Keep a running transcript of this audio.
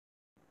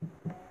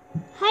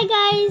Hi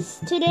guys,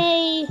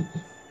 today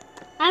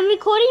I'm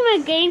recording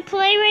my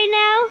gameplay right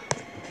now.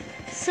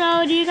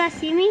 So do you guys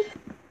see me?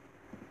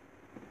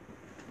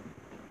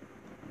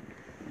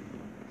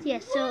 Yeah,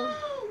 so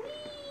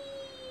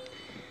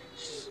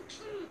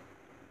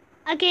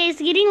okay, it's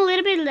getting a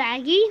little bit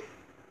laggy.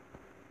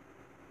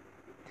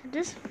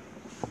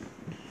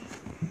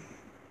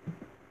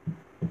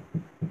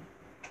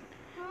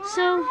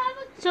 So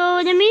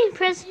let me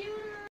press.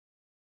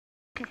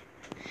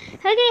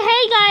 Okay,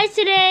 hey guys,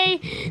 today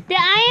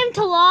I am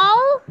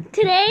Talal.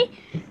 Today,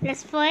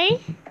 let's play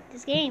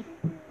this game.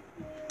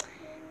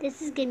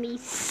 This is gonna be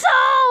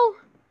so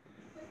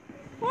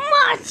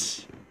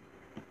much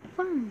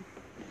fun.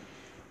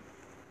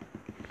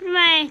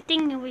 My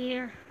thing over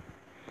here.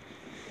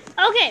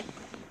 Okay.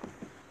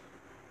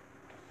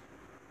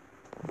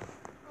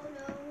 Oh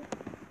no.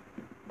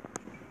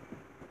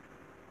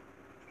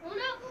 Oh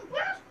no.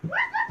 Where's the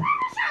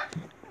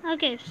parachute?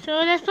 Okay, so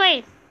let's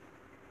play.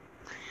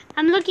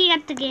 I'm looking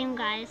at the game,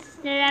 guys.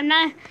 I'm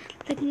not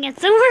looking at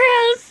somewhere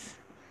else.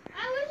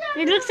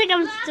 It looks like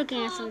I'm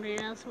looking at somewhere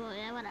else. Well,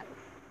 yeah, whatever.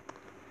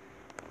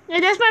 Yeah,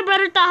 that's my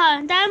brother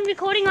Taha. That I'm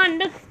recording on.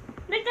 Look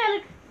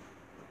that.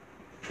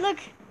 Look.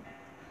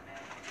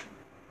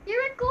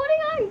 You're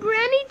recording on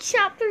Granny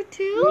Chapter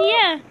 2?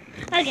 Yeah.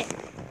 Okay.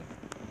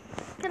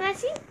 Can I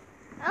see?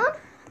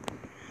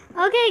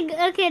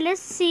 Okay,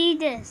 let's see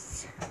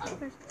this.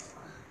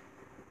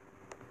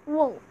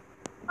 Whoa.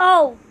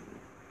 Oh.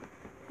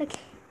 Okay.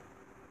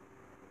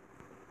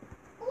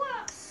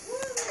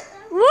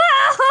 Whoa!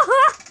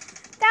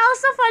 That was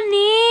so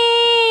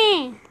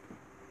funny.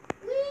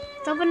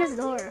 Let's open this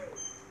door.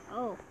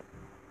 Oh.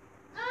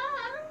 I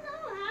don't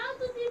know how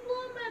to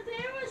deploy my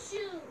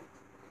parachute.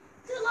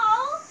 Hello?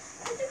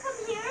 Could you come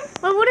here?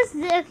 Well, what is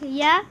this? Okay,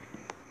 yeah.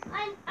 I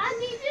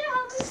need you to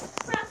help me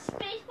press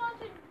spacebar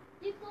to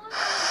deploy my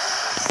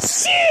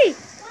See!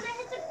 when I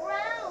hit the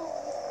ground.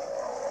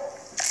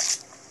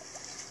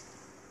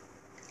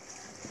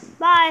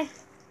 Bye.